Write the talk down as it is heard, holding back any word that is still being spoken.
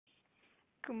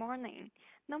Good morning.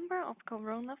 Number of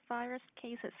coronavirus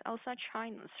cases outside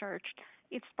China surged.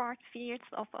 It sparked fears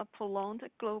of a prolonged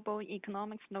global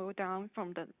economic slowdown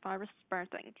from the virus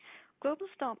spreading. Global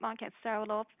stock markets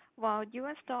sold off, while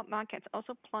U.S. stock markets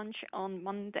also plunged on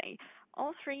Monday.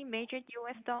 All three major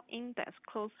U.S. stock index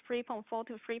closed 3.4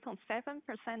 to 3.7%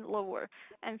 lower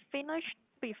and finished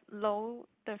below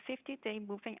the 50-day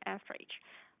moving average.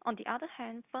 On the other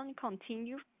hand, funds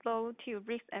continue flow to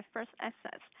risk-averse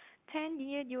assets.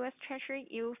 10-year U.S. Treasury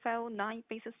yield fell 9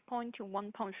 basis points to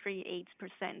 1.38%,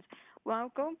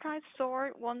 while gold price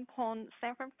soared 1.7%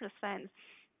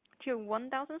 to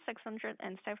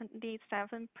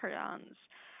 1,677 per ounce.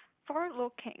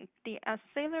 Forward-looking, the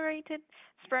accelerated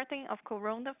spreading of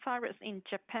coronavirus in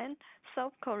Japan,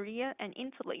 South Korea, and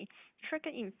Italy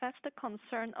triggered investor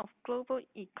concern of global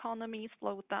economy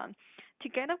slowdown.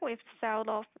 Together with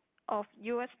sell-off of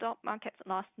U.S. stock markets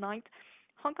last night,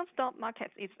 Hong Kong stock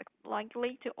market is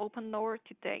likely to open lower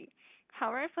today.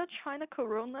 However, China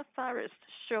coronavirus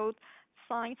showed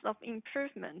signs of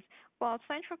improvement, while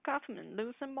central government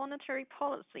loosen monetary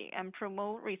policy and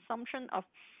promote resumption of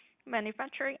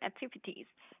manufacturing activities.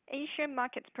 Asian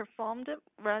markets performed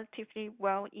relatively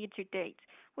well year to date.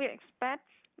 We expect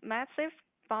massive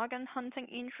bargain hunting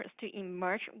interest to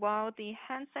emerge while the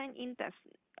Hang Seng Index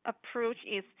approach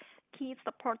its key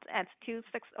support at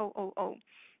 26000.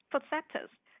 For sectors,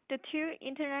 the two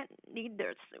internet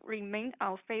leaders remain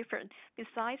our favorite.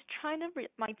 Besides, China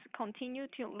might continue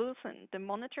to loosen the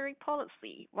monetary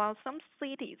policy, while some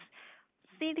cities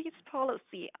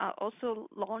policy are also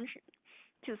launched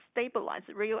to stabilize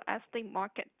real estate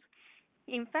markets.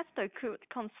 Investors could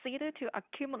consider to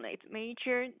accumulate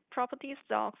major property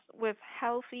stocks with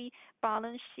healthy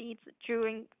balance sheets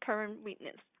during current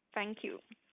weakness. Thank you.